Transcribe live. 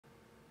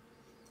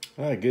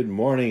Hi, good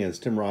morning. It's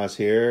Tim Ross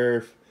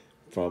here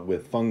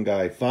with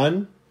Fungi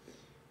Fun.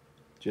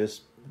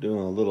 Just doing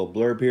a little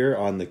blurb here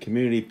on the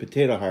community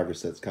potato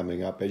harvest that's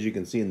coming up. As you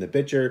can see in the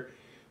picture,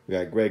 we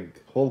got Greg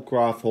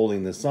Holcroft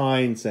holding the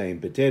sign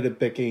saying potato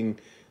picking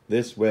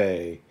this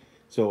way.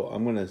 So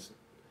I'm going to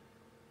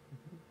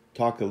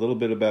talk a little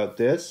bit about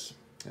this.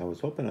 I was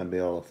hoping I'd be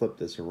able to flip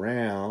this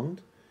around,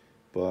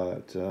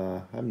 but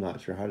I'm not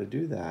sure how to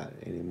do that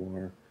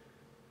anymore.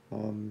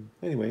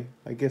 Anyway,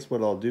 I guess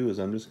what I'll do is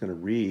I'm just going to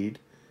read.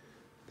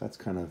 That's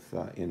kind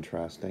of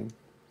interesting.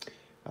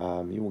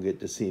 You won't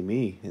get to see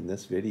me in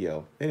this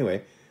video.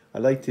 Anyway,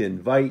 I'd like to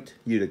invite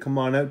you to come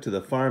on out to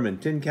the farm in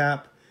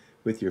Tincap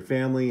with your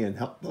family and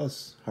help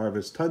us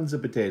harvest tons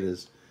of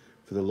potatoes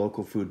for the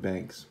local food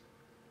banks.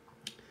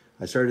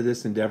 I started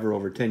this endeavor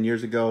over 10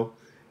 years ago,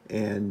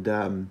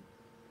 and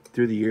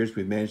through the years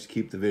we've managed to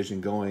keep the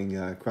vision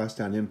going.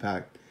 Crosstown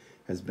Impact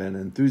has been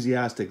an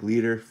enthusiastic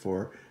leader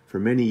for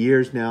many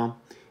years now,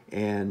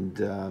 and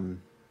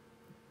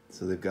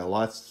so they've got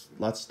lots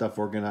of stuff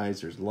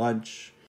organized. There's lunch,